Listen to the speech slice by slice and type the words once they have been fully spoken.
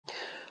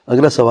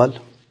اگلا سوال،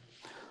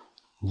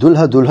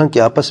 دلہا دلہن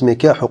کے آپس میں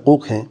کیا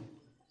حقوق ہیں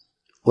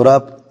اور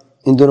آپ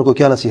ان دونوں کو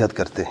کیا نصیحت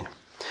کرتے ہیں؟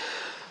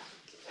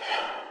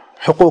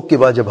 حقوق کی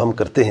بات جب ہم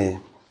کرتے ہیں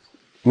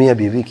میاں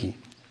بیوی کی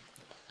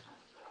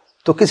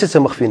تو کسی سے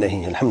مخفی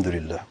نہیں ہے،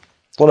 الحمدللہ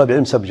طلب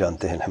علم سب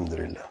جانتے ہیں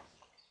الحمدللہ،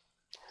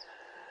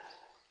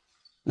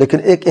 لیکن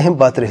ایک اہم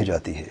بات رہ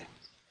جاتی ہے۔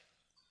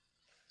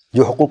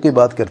 جو حقوق کی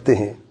بات کرتے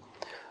ہیں،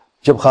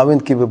 جب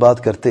خاوند کی بھی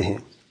بات کرتے ہیں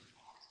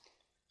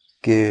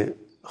کہ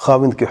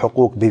خاوند کے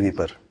حقوق بیوی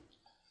پر،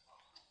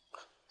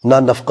 نہ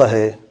نفقہ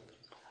ہے،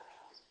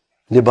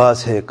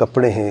 لباس ہے،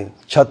 کپڑے ہیں،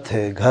 چھت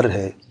ہے، گھر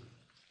ہے،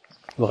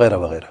 وغیرہ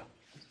وغیرہ،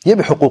 یہ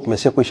بھی حقوق میں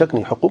سے کوئی شک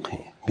نہیں، حقوق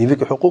ہیں، بیوی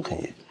کے حقوق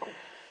ہیں یہ،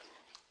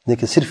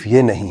 لیکن صرف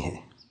یہ نہیں ہے۔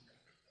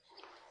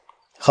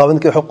 خاوند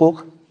کے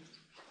حقوق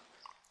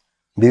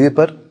بیوی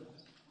پر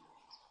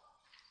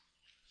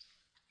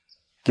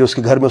کہ اس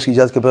کے گھر میں اس کی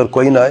اجازت کے بغیر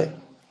کوئی نہ آئے،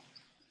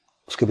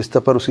 اس کے بستر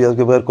پر اس کی اجازت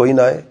کے بغیر کوئی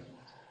نہ آئے،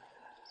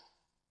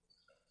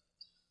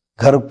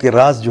 گھر کے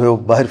راز جو ہے وہ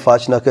باہر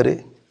فاش نہ کرے،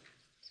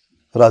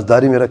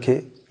 رازداری میں رکھے،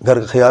 گھر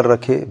کا خیال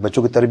رکھے،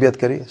 بچوں کی تربیت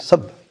کرے،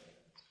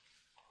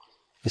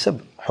 یہ سب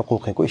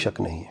حقوق ہیں، کوئی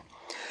شک نہیں ہے،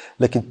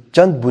 لیکن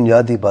چند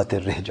بنیادی باتیں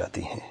رہ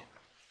جاتی ہیں۔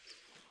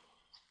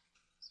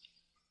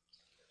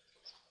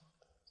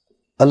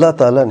 اللہ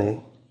تعالیٰ نے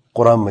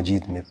قرآن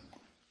مجید میں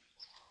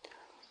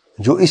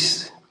جو اس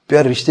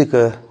پیارے رشتے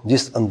کا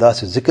جس انداز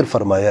سے ذکر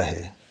فرمایا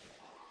ہے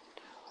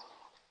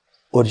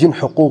اور جن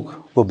حقوق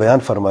کو بیان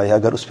فرمایا ہے،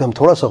 اگر اس پہ ہم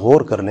تھوڑا سا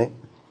غور کر لیں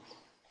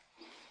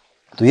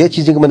تو یہ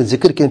چیزیں کہ میں نے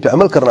ذکر کی ان پہ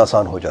عمل کرنا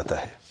آسان ہو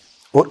جاتا ہے،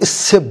 اور اس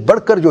سے بڑھ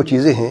کر جو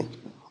چیزیں ہیں،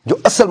 جو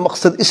اصل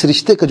مقصد، اس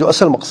رشتے کا جو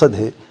اصل مقصد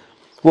ہے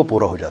وہ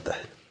پورا ہو جاتا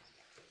ہے۔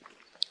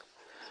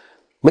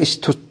 میں اس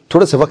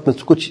تھوڑے سے وقت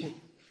میں کچھ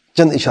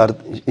چند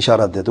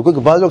اشارات دیتا ہوں،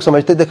 کیونکہ بعض لوگ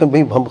سمجھتے ہیں دیکھیں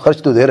بھئی ہم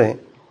خرچ تو دے رہے ہیں،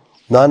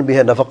 نان بھی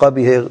ہے، نفقہ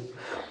بھی ہے،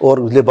 اور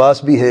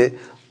لباس بھی ہے،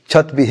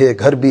 چھت بھی ہے،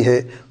 گھر بھی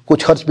ہے،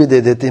 کچھ خرچ بھی دے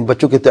دیتے ہیں،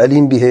 بچوں کی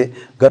تعلیم بھی ہے،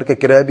 گھر کے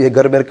کرایہ بھی ہے،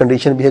 گھر میں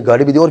کنڈیشن بھی ہے،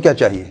 گاڑی بھی دی، اور کیا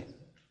چاہیے؟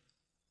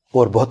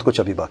 اور بہت کچھ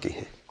ابھی باقی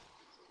ہے۔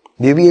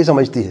 بیوی یہی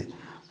سمجھتی ہے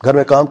گھر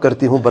میں کام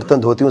کرتی ہوں،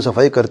 برتن دھوتی ہوں،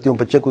 صفائی کرتی ہوں،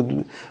 بچے کو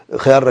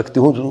خیال رکھتی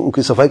ہوں، ان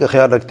کی صفائی کا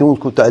خیال رکھتی ہوں، اس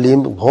کو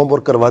تعلیم ہوم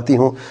ورک کرواتی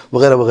ہوں،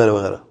 وغیرہ وغیرہ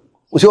وغیرہ،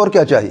 اسے اور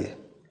کیا چاہیے؟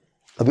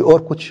 ابھی اور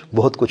کچھ،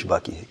 بہت کچھ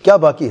باقی ہے۔ کیا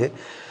باقی ہے؟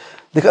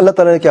 دیکھ اللہ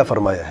تعالیٰ نے کیا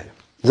فرمایا ہے،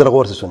 ذرا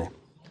غور سے سنیں۔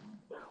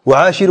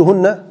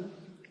 وَعَاشِرُهُنَّ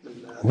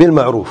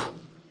بِالْمَعْرُوفِ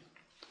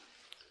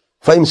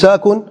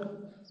فَإِمْسَاكٌ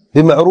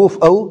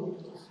بِمَعْرُوفٍ أَوْ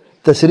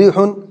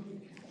تَسْرِيحٌ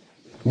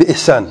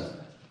بِإِحْسَانٍ۔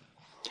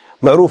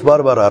 معروف بار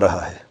بار آ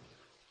رہا ہے،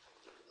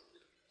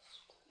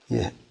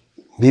 یہ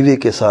بیوی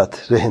کے ساتھ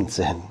رہن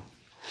سہن،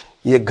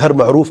 یہ گھر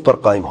معروف پر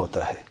قائم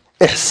ہوتا ہے،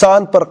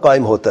 احسان پر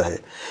قائم ہوتا ہے۔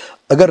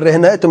 اگر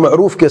رہنا ہے تو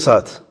معروف کے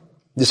ساتھ،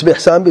 جس میں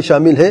احسان بھی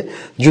شامل ہے،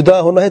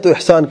 جدا ہونا ہے تو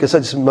احسان کے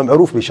ساتھ جس میں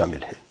معروف بھی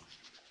شامل ہے۔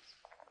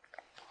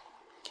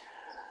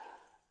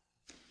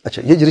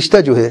 اچھا، یہ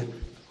رشتہ جو ہے،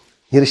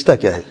 یہ رشتہ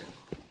کیا ہے؟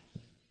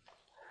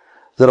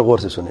 ذرا غور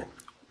سے سنیں۔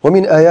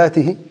 وَمِنْ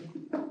آيَاتِهِ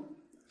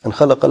أَنْ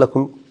خَلَقَ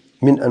لَكُمْ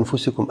مِنْ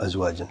أَنفُسِكُمْ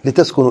أَزْوَاجًا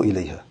لِتَسْكُنُوا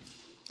إِلَيْهَا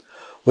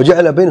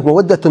وَجَعَلَ بَيْنَكُمْ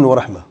مَوَدَّةً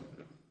وَرَحْمَةً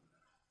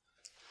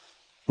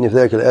إِنَّ فِي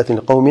ذَلِكَ لَآيَاتٍ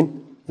لِقَوْمٍ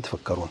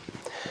يَتَفَكَّرُونَ۔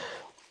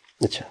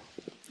 اچھا،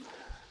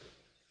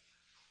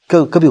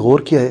 کبھی غور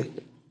کیا ہے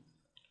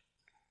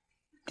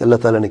کہ اللہ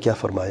تعالیٰ نے کیا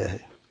فرمایا ہے؟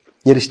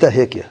 یہ رشتہ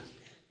ہے کیا؟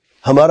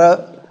 ہمارا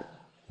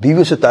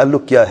بیویوں سے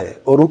تعلق کیا ہے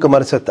اور ان کا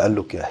ہمارے ساتھ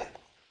تعلق کیا ہے؟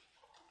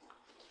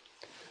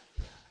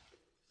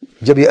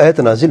 جب یہ آیت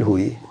نازل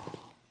ہوئی،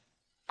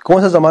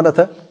 کون سا زمانہ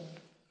تھا؟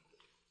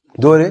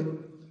 دور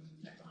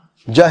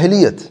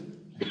جاہلیت۔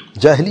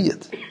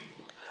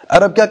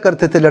 عرب کیا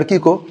کرتے تھے؟ لڑکی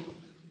کو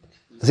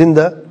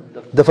زندہ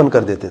دفن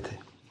کر دیتے تھے۔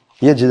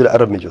 یہ جزیرہ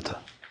عرب میں جو تھا،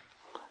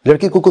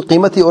 لڑکی کو کوئی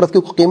قیمت تھی؟ عورت کی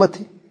کوئی قیمت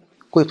تھی؟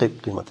 کوئی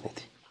قیمت نہیں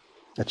تھی۔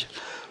 اچھا،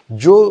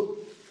 جو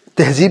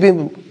تہذیبیں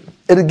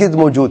ارد گرد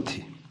موجود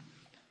تھی،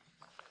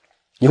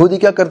 یہودی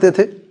کیا کرتے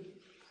تھے؟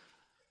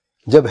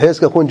 جب حیض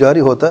کا خون جاری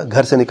ہوتا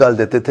گھر سے نکال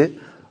دیتے تھے،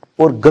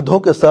 اور گدھوں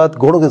کے ساتھ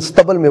گھوڑوں کے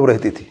استبل میں وہ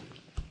رہتی تھی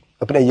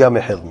اپنے ایام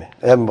حیض میں،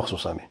 ایام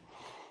مخصوصہ میں،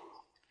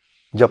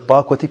 جب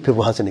پاک ہوتی پھر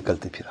وہاں سے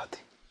نکلتی پھر آتی۔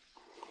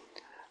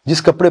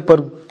 جس کپڑے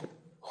پر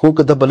خون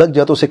کا دھبا لگ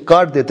جاتا اسے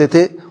کاٹ دیتے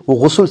تھے، وہ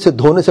غسل سے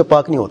دھونے سے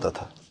پاک نہیں ہوتا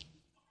تھا۔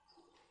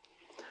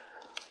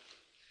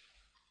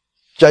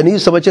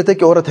 چائنیز سمجھتے تھے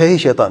کہ عورت ہے ہی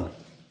شیطان،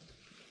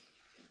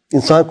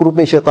 انسان کے روپ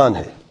میں شیطان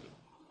ہے۔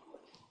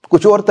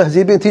 کچھ اور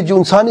تہذیبیں تھیں جو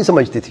انسان ہی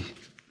سمجھتی تھی،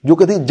 جو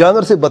کہتی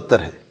جانور سے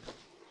بدتر ہے۔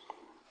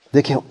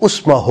 دیکھیں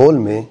اس ماحول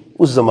میں،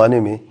 اس زمانے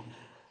میں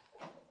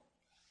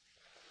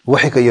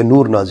وحی کا یہ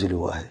نور نازل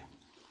ہوا ہے۔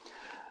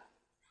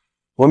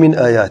 وَمِنْ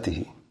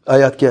آیَاتِهِ،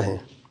 آیات کیا ہیں؟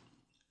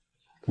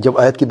 جب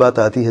آیت کی بات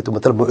آتی ہے تو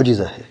مطلب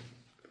معجزہ ہے،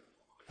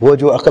 وہ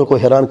جو عقل کو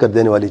حیران کر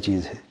دینے والی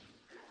چیز ہے،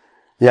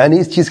 یعنی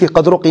اس چیز کی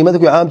قدر و قیمت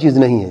کوئی عام چیز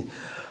نہیں ہے۔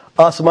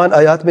 آسمان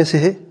آیات میں سے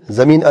ہے،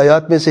 زمین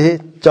آیات میں سے ہے،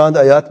 چاند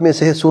آیات میں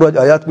سے ہے، سورج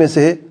آیات میں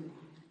سے ہے،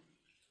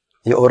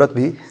 یہ عورت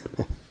بھی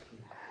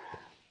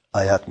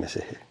آیات میں سے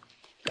ہے،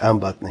 عام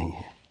بات نہیں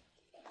ہے۔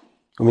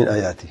 ومن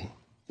آیاتہ،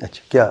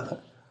 اچھا کیا؟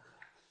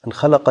 ان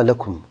خلق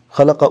لکم،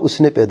 خلق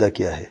اس نے پیدا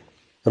کیا ہے،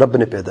 رب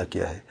نے پیدا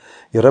کیا ہے،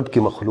 یہ رب کی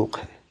مخلوق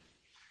ہے،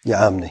 یہ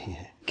عام نہیں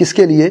ہے۔ کس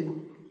کے لیے؟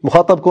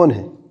 مخاطب کون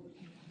ہے؟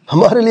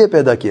 ہمارے لیے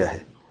پیدا کیا ہے،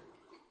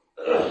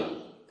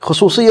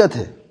 خصوصیت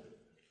ہے۔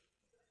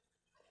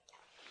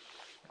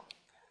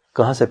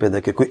 کہاں سے پیدا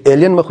کیا؟ کوئی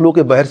ایلین مخلوق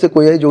ہے باہر سے،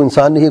 کوئی ہے جو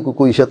انسان نہیں ہے،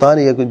 کوئی شیطان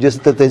ہے، یا جس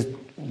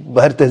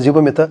باہر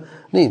تہذیبوں میں تھا؟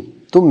 نہیں،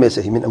 تم میں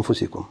سے ہی، من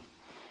انفسکم۔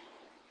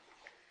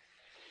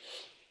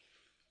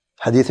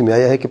 حدیث میں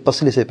آیا ہے کہ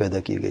پسلی سے پیدا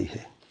کی گئی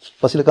ہے۔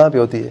 پسلی کہاں پہ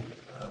ہوتی ہے؟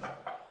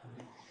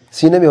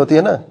 سینے میں ہوتی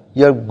ہے نا،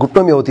 یا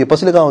گھٹنوں میں ہوتی ہے؟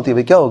 پسلی کہاں ہوتی ہے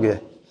بھائی؟ کیا ہو گیا ہے؟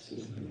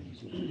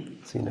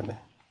 سینے میں۔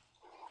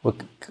 وہ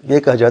یہ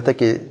کہا جاتا ہے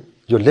کہ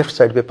جو لیفٹ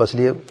سائڈ پہ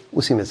پسلی ہے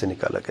اسی میں سے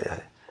نکالا گیا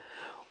ہے۔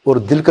 اور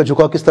دل کا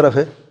جھکاؤ کس طرف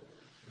ہے؟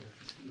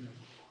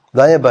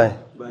 دائیں بائیں؟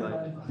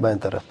 بائیں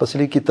طرف،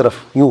 پسلی کی طرف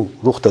یوں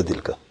رخ تھا دل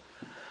کا۔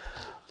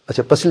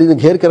 اچھا، پسلی میں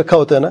گھیر کے رکھا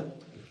ہوتا ہے نا،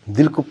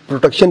 دل کو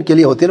پروٹیکشن کے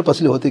لیے ہوتی ہے نا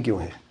پسلی، ہوتی کیوں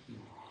ہے؟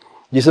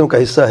 جسم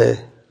کا حصہ ہے،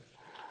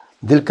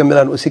 دل کا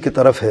میلان اسی کی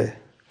طرف ہے،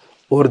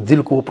 اور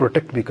دل کو وہ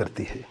پروٹیکٹ بھی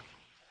کرتی ہے۔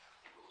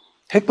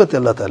 حکمت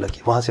اللہ تعالیٰ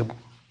کی، وہاں سے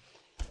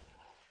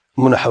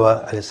حوا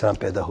علیہ السلام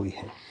پیدا ہوئی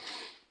ہیں۔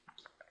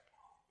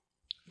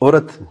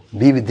 عورت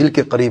بیوی دل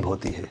کے قریب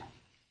ہوتی ہے،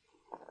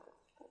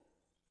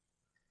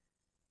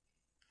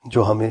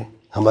 جو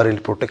ہمارے لیے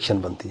پروٹیکشن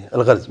بنتی ہے۔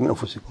 الغرض من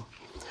انفسکم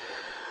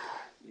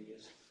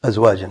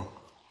ازواجن،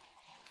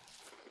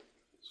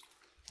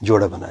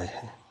 جوڑا بنائے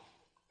ہیں۔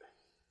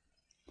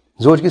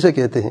 زوج کسے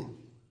کہتے ہیں؟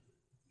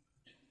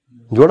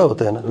 جوڑا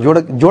ہوتا ہے نا،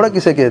 جوڑا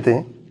کسے کہتے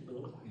ہیں؟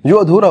 جو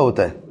ادھورا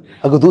ہوتا ہے،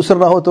 اگر دوسرا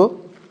نہ ہو تو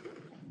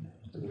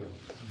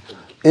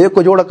ایک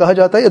کو جوڑا کہا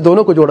جاتا ہے یا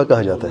دونوں کو جوڑا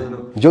کہا جاتا ہے؟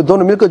 جو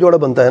دونوں مل کر جوڑا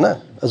بنتا ہے نا،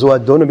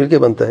 ازواج دونوں مل کے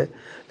بنتا ہے۔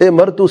 اے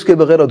مرد تو اس کے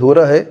بغیر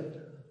ادھورا ہے،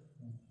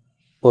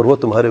 اور وہ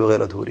تمہارے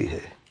بغیر ادھوری ہے۔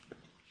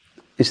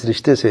 اس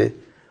رشتے سے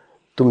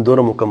تم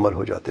دونوں مکمل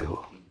ہو جاتے ہو۔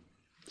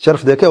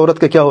 شرف دیکھیں عورت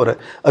کا کیا ہو رہا ہے۔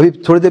 ابھی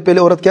تھوڑی دیر پہلے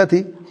عورت کیا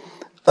تھی،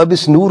 اب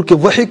اس نور کے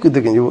وحی کو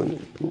دیکھیں،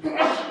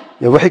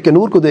 یا وحی کے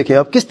نور کو دیکھیں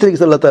آپ، کس طریقے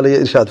سے اللہ تعالیٰ یہ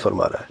ارشاد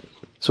فرما رہا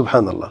ہے۔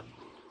 سبحان اللہ،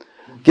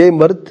 کہ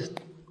مرد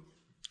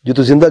جو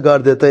تو زندہ گار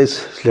دیتا ہے اس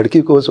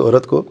لڑکی کو، اس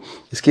عورت کو،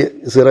 اس کی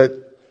ذرا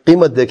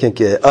قیمت دیکھیں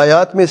کیا ہے۔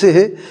 آیات میں سے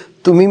ہے،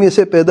 تمہیں میں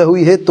سے پیدا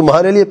ہوئی ہے،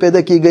 تمہارے لیے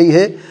پیدا کی گئی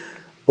ہے،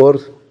 اور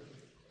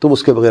تم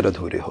اس کے بغیر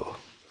ادھورے ہو۔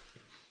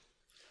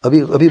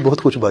 ابھی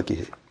بہت کچھ باقی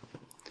ہے۔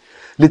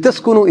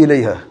 لتسکنوا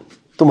الیہا،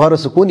 تمہارا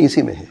سکون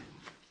اسی میں ہے،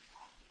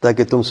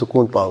 تاکہ تم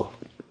سکون پاؤ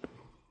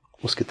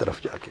اس کی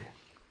طرف جا کے۔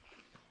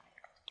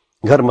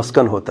 گھر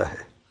مسکن ہوتا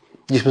ہے،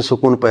 جس میں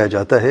سکون پایا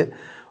جاتا ہے،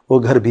 وہ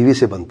گھر بیوی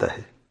سے بنتا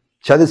ہے۔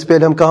 شادی سے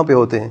پہلے ہم کہاں پہ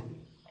ہوتے ہیں؟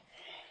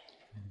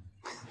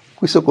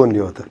 کوئی سکون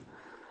نہیں ہوتا۔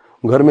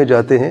 گھر میں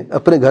جاتے ہیں،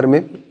 اپنے گھر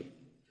میں،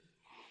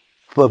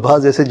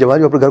 بعض ایسے جوان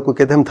جو اپنے گھر کو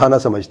کہتے ہیں ہم تھانہ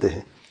سمجھتے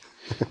ہیں۔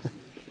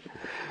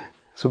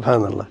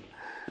 سبحان اللہ،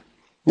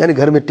 یعنی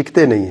گھر میں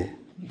ٹکتے نہیں ہیں،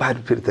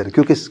 باہر پھرتے رہے۔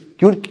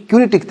 کیوں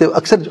نہیں ٹکتے؟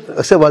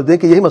 اکثر والدین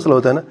کا یہی مسئلہ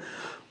ہوتا ہے نا،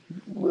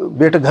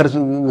 بیٹا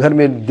گھر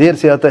میں دیر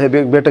سے آتا ہے،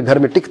 بیٹا گھر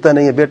میں ٹکتا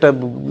نہیں ہے، بیٹا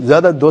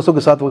زیادہ دوستوں کے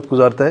ساتھ وقت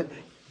گزارتا ہے۔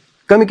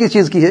 کمی کس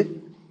چیز کی ہے؟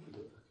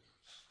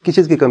 کس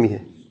چیز کی کمی ہے؟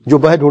 جو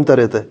باہر ڈھونڈتا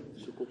رہتا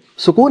ہے،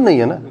 سکون نہیں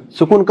ہے نا۔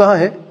 سکون کہاں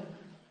ہے؟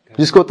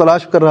 جس کو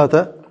تلاش کر رہا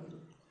تھا،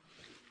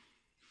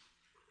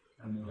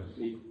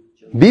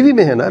 بیوی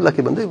میں ہے نا۔ اللہ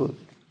کے بندے، وہ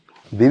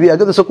بیوی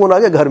آگے تو سکون آ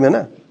گیا گھر میں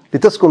نا۔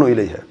 لتسکنوا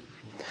الیہا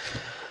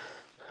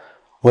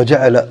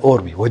وجعل، اور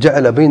بھی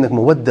وجعل بینک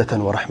مودۃ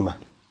ورحمہ،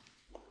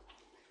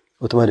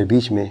 وہ تمہارے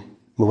بیچ میں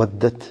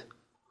مودت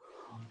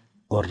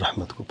اور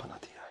رحمت کو بنا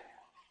دیا ہے۔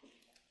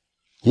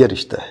 یہ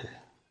رشتہ ہے،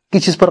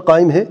 کس چیز پر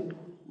قائم ہے؟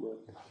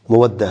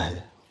 مودہ ہے،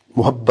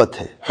 محبت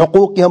ہے۔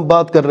 حقوق کی ہم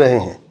بات کر رہے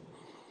ہیں،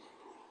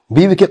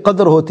 بیوی کی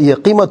قدر ہوتی ہے،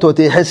 قیمت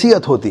ہوتی ہے،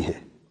 حیثیت ہوتی ہے،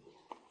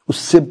 اس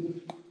سے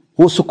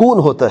وہ سکون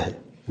ہوتا ہے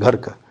گھر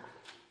کا،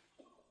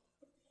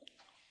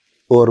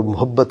 اور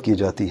محبت کی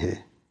جاتی ہے،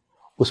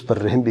 اس پر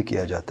رحم بھی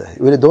کیا جاتا ہے۔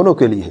 وہ دونوں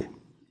کے لیے ہے۔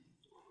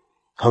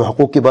 ہم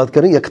حقوق کی بات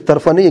کریں، ایک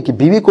طرفہ نہیں ہے، کہ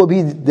بیوی کو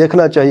بھی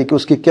دیکھنا چاہیے کہ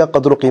اس کی کیا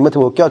قدر و قیمت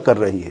ہے، وہ کیا کر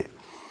رہی ہے،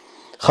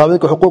 خاوند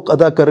کے حقوق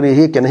ادا کر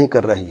رہی ہے کہ نہیں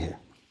کر رہی ہے،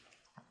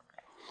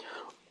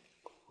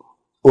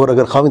 اور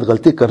اگر خاوند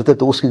غلطی کرتے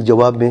تو اس کے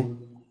جواب میں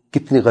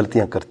کتنی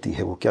غلطیاں کرتی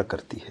ہے، وہ کیا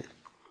کرتی ہے،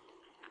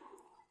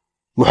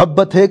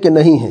 محبت ہے کہ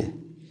نہیں ہے۔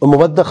 اور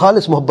مودہ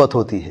خالص محبت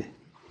ہوتی ہے۔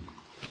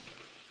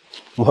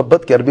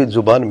 محبت کے عربی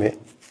زبان میں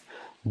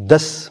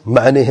 10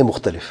 معنی ہیں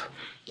مختلف،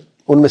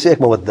 ان میں سے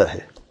ایک مودہ ہے،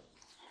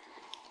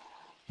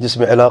 جس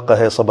میں علاقہ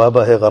ہے،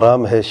 صبابہ ہے،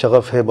 غرام ہے،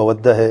 شغف ہے،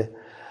 مودہ ہے،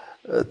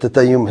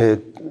 تتیم ہے،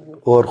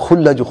 اور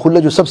خلہ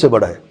جو سب سے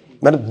بڑا ہے۔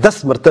 میں نے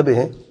 10 مرتبے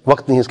ہیں،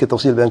 وقت نہیں ہے اس کی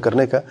تفصیل بیان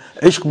کرنے کا۔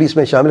 عشق بھی اس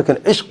میں شامل ہے،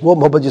 عشق وہ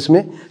محبت جس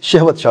میں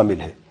شہوت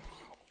شامل ہے۔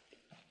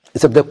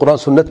 اس اب قرآن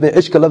سنت میں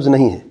عشق کا لفظ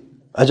نہیں ہے۔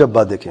 عجب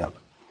بات دیکھیں آپ،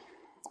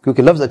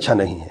 کیونکہ لفظ اچھا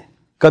نہیں ہے۔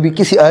 کبھی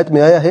کسی آیت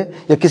میں آیا ہے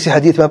یا کسی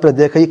حدیث میں آپ نے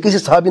دیکھا ہے، کسی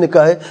صحابی نے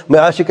کہا ہے میں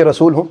عاشق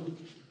رسول ہوں؟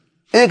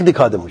 ایک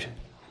دکھا دے مجھے۔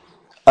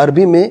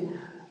 عربی میں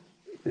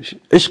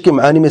عشق کے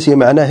معنی میں سے یہ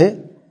معنی ہے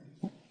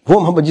وہ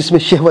محبت جس میں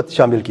شہوت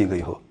شامل کی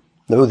گئی ہو۔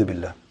 نعوذ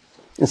باللہ،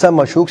 انسان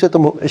معشوق سے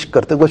تو عشق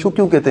کرتے ہیں۔ معشوق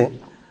کیوں کہتے ہیں؟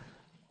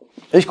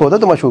 عشق ہوتا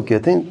ہے تو معشوق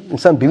کہتے ہیں۔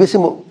 انسان بیوی سے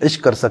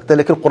عشق کر سکتا ہے،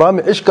 لیکن قرآن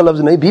میں عشق کا لفظ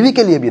نہیں، بیوی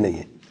کے لیے بھی نہیں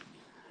ہے۔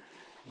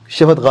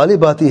 شہوت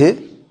غالب آتی ہے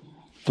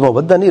تو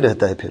مودہ نہیں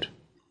رہتا ہے، پھر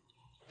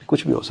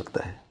کچھ بھی ہو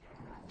سکتا ہے.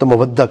 تو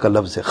مودہ کا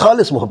لفظ ہے،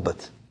 خالص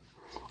محبت.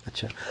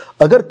 اچھا،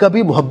 اگر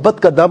کبھی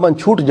محبت کا دامن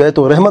چھوٹ جائے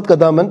تو رحمت کا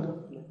دامن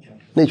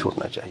نہیں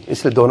چھوٹنا چاہیے.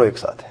 اس لیے دونوں ایک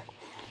ساتھ ہیں.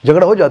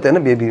 جھگڑا ہو جاتا ہے نا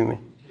بیوی میں.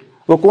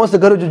 وہ کون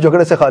سے گھر جو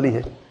جھگڑے سے خالی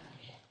ہے؟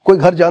 کوئی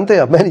گھر جانتے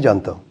ہیں آپ؟ میں نہیں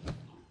جانتا ہوں.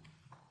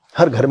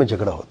 ہر گھر میں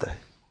جھگڑا ہوتا ہے،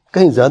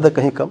 کہیں زیادہ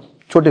کہیں کم،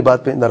 چھوٹی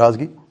بات پہ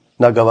ناراضگی،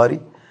 ناگواری.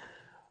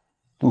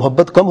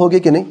 محبت کم ہوگی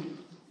کہ نہیں؟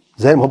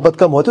 ظاہر محبت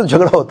کم ہوتی ہے تو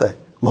جھگڑا ہوتا ہے.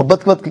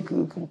 محبت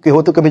کے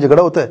ہو تو کبھی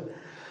جھگڑا ہوتا ہے.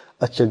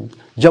 اچھا،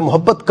 جب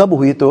محبت کب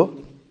ہوئی تو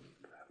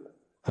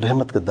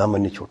رحمت کا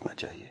دامن نہیں چھوٹنا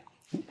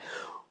چاہیے.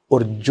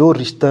 اور جو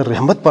رشتہ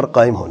رحمت پر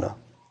قائم ہونا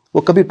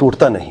وہ کبھی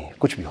ٹوٹتا نہیں ہے،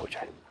 کچھ بھی ہو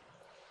جائے.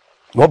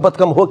 محبت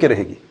کم ہو کے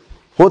رہے گی،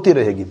 ہوتی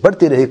رہے گی،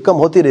 بڑھتی رہے گی، کم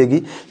ہوتی رہے گی،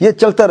 یہ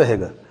چلتا رہے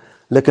گا.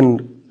 لیکن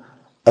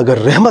اگر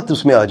رحمت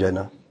اس میں آ جائے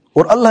نا،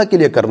 اور اللہ کے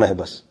لیے کرنا ہے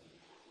بس،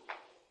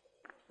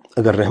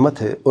 اگر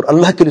رحمت ہے اور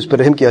اللہ کے لیے اس پہ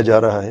رحم کیا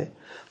جا رہا ہے.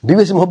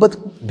 بیوی سے محبت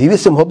بھی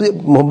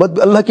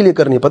اللہ کے لیے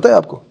کرنی ہے. پتہ ہے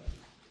آپ کو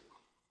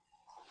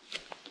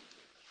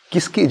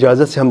کس کی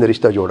اجازت سے ہم نے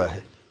رشتہ جوڑا ہے؟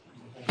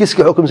 کس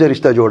کے حکم سے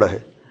رشتہ جوڑا ہے؟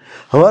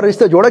 ہمارا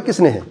رشتہ جوڑا کس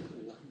نے ہے؟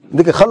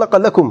 دیکھیں، خلق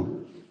لکم،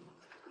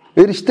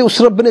 یہ رشتے اس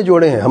رب نے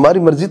جوڑے ہیں. ہماری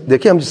مرضی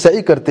دیکھیں، ہم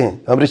سعی کرتے ہیں،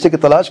 ہم رشتے کی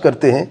تلاش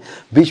کرتے ہیں،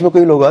 بیچ میں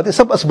کوئی لوگ آتے ہیں،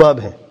 سب اسباب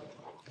ہیں.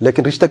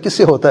 لیکن رشتہ کس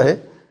سے ہوتا ہے؟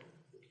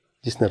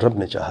 جس نے رب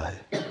نے چاہا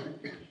ہے.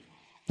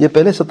 یہ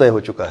پہلے سے طے ہو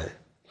چکا ہے.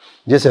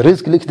 جیسے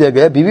رزق لکھ دیا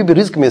گیا، بیوی بھی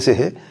رزق میں سے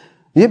ہے،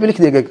 یہ بھی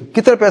لکھ دیا گیا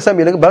کتنا پیسہ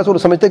ملے گا. بعض لوگ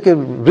سمجھتے ہیں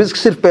کہ رزق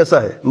صرف پیسہ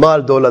ہے،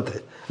 مال دولت ہے.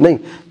 نہیں،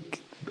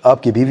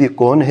 آپ کی بیوی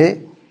کون ہے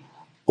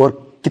اور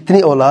کتنی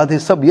اولاد ہے،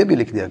 سب یہ بھی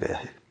لکھ دیا گیا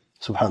ہے.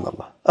 سبحان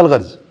اللہ.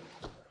 الغرض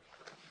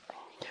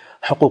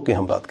حقوق کی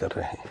ہم بات کر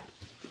رہے ہیں.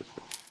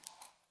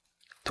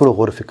 تھوڑا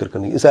غور و فکر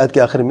کریں. اس آیت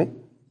کے آخر میں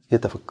یہ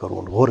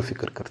تفکرون، غور و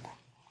فکر کرتے ہیں.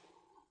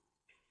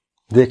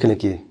 دیکھ لیں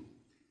کہ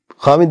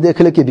خاوند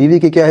دیکھ لے کہ بیوی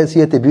کی کیا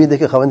حیثیت ہے، بیوی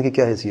دیکھے خاوند کی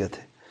کیا حیثیت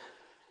ہے.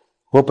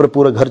 وہ پر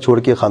پورا گھر چھوڑ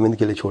کے خاوند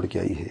کے لیے چھوڑ کے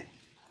آئی ہے.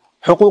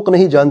 حقوق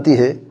نہیں جانتی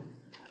ہے.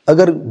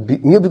 اگر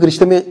بیوی کے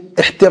رشتے میں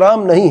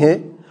احترام نہیں ہے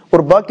اور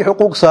باقی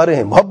حقوق سارے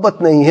ہیں،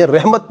 محبت نہیں ہے،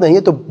 رحمت نہیں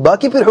ہے، تو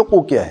باقی پھر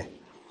حقوق کیا ہے؟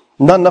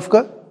 نہ نفقہ،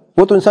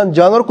 وہ تو انسان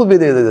جانور کو بھی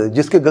دے دیتا ہے.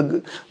 جس کے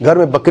گھر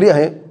میں بکریاں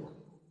ہیں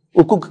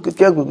ان کو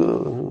کیا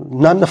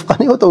نان نفقہ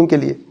نہیں ہوتا ان کے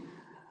لیے؟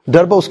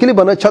 ڈربا اس کے لیے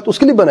بنا، چھت اس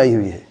کے لیے بنائی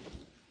ہوئی ہے.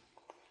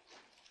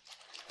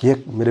 یہ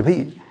میرے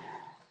بھائی،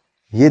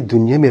 یہ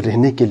دنیا میں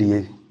رہنے کے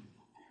لیے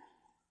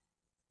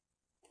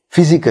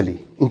فزیکلی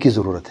ان کی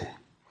ضرورت ہے.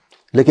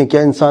 لیکن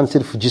کیا انسان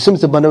صرف جسم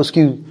سے بنا، اس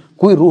کی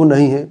کوئی روح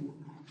نہیں ہے،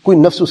 کوئی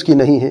نفس اس کی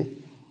نہیں ہے؟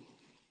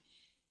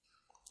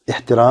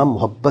 احترام،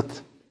 محبت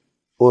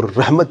اور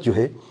رحمت جو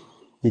ہے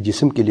یہ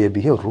جسم کے لیے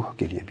بھی ہے اور روح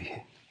کے لیے بھی ہے.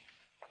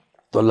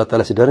 تو اللہ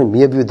تعالیٰ سے ڈریں.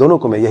 میاں بیوی دونوں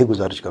کو میں یہی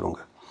گزارش کروں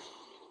گا.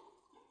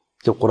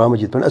 جب قرآن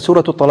مجید پڑھیں،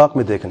 سورۃ الطلاق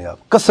میں دیکھ لیں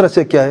آپ، کثرت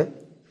سے کیا ہے؟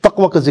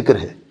 تقوی کا ذکر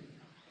ہے.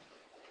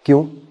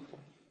 کیوں؟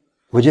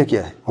 وجہ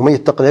کیا ہے؟ وَمَن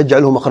يَتَّقِ اللَّهَ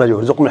يَجْعَلْ لَهُ مَخْرَجًا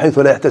وَيَرْزُقْهُ مِنْ حَيْثُ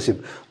لَا يَحْتَسِبُ.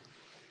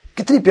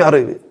 کتنی پیارے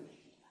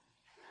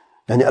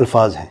یعنی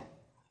الفاظ ہیں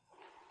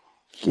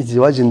کہ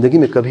زندگی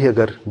میں کبھی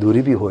اگر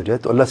دوری بھی ہو جائے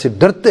تو اللہ سے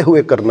ڈرتے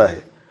ہوئے کرنا ہے.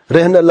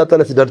 رہنا اللہ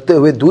تعالیٰ سے ڈرتے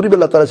ہوئے، دوری بھی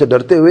اللہ تعالیٰ سے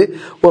ڈرتے ہوئے.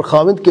 اور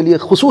خاوند کے لیے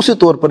خصوصی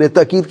طور پر یہ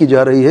تاکید کی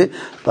جا رہی ہے،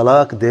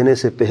 طلاق دینے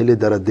سے پہلے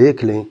ذرا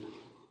دیکھ لیں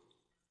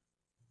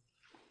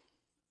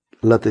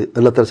اللہ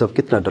تعالیٰ سے آپ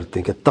کتنا ڈرتے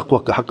ہیں، کہ تقوی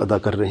کا حق ادا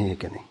کر رہے ہیں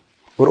کہ نہیں.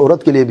 اور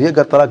عورت کے لیے بھی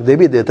اگر طلاق دے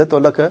بھی دیتا ہے تو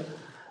اللہ کا،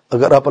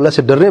 اگر آپ اللہ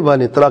سے ڈرنے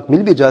والے، طلاق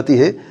مل بھی جاتی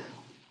ہے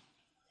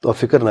تو آپ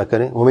فکر نہ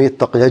کریں. وَمَن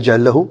يَتَّقِ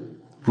يَجْعَلْ لَهُ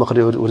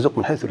مَخْرَجًا وَيَرْزُقْهُ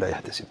مِنْ حَيْثُ لَا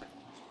يَحْتَسِبُ.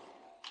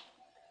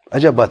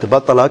 عجب بات ہے،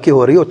 بات طلاق کی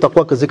ہو رہی ہے اور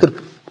تقوی کا ذکر،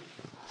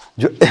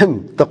 جو اہم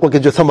تقوی کے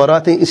جو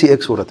ثمرات ہیں اسی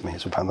ایک صورت میں ہے.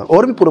 سبحان اللہ.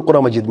 اور بھی پورے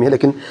قرآن مجید میں ہے،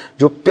 لیکن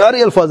جو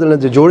پیارے الفاظ نے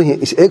جو جوڑے ہیں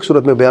اس ایک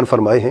صورت میں بیان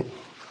فرمائے ہیں،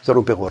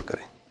 ضرور پہ غور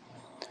کریں.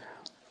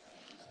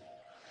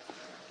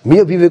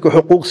 میاں بیوی کے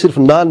حقوق صرف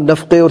نان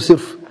نفقے اور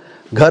صرف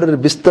گھر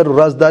بستر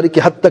رازداری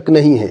کے حد تک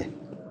نہیں ہے.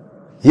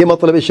 یہ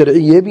مطلب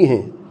شرعی یہ بھی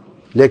ہیں،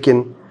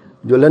 لیکن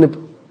جو اللہ نے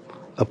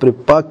اپنے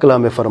پاک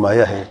کلام میں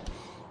فرمایا ہے،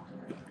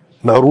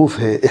 معروف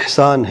ہے،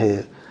 احسان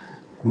ہے،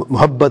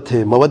 محبت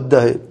ہے،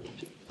 مودہ ہے،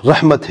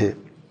 رحمت ہے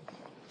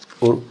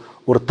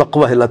اور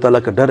تقوی ہے، اللہ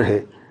تعالیٰ کا ڈر ہے،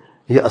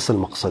 یہ اصل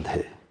مقصد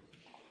ہے.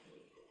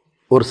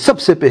 اور سب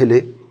سے پہلے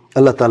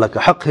اللہ تعالیٰ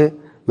کا حق ہے.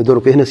 میں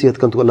دونوں کو یہ نصیحت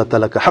کروں تو اللہ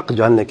تعالیٰ کا حق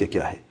جاننے کے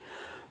کیا ہے.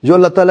 جو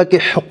اللہ تعالیٰ کے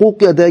حقوق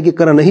کی ادائیگی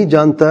کرنا نہیں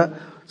جانتا،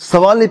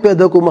 سوال نہیں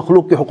پیدا کو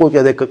مخلوق کے حقوق کی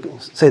ادائیگی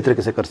صحیح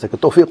طریقے سے کر سکے،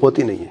 توفیق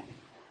ہوتی نہیں ہے.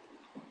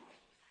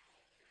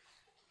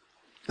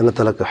 اللہ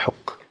تعالیٰ کا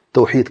حق،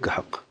 توحید کا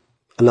حق،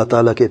 اللہ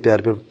تعالیٰ کے پیار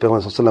پیغمبر صلی اللہ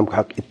علیہ وسلم کا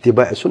حق،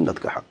 اتباع سنت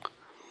کا حق،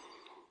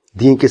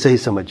 دین کی صحیح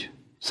سمجھ،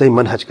 صحیح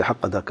منہج کا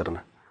حق ادا کرنا،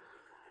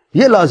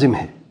 یہ لازم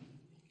ہے.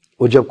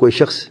 اور جب کوئی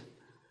شخص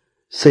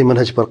صحیح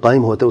منہج پر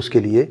قائم ہوتا ہے اس کے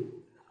لیے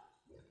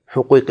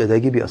حقوق کی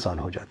ادائیگی بھی آسان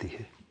ہو جاتی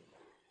ہے.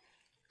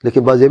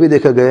 لیکن بعض یہ بھی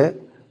دیکھا گیا ہے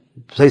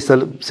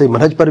صحیح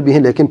منہج پر بھی ہیں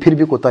لیکن پھر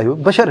بھی کوتاہی ہو،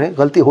 بشر ہیں،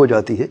 غلطی ہو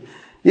جاتی ہے.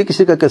 یہ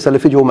کسی کا کہ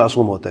سلفی جو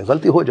معصوم ہوتا ہے،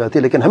 غلطی ہو جاتی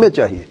ہے. لیکن ہمیں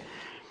چاہیے،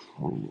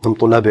 ہم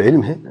طلاب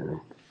علم ہیں،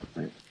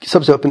 کہ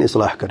سب سے اپنی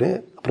اصلاح کریں،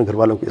 اپنے گھر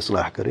والوں کی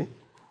اصلاح کریں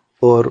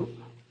اور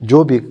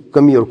جو بھی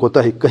کمی اور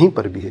کوتاہی کہیں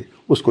پر بھی ہے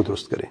اس کو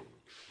درست کریں۔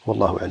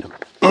 واللہ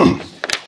اعلم۔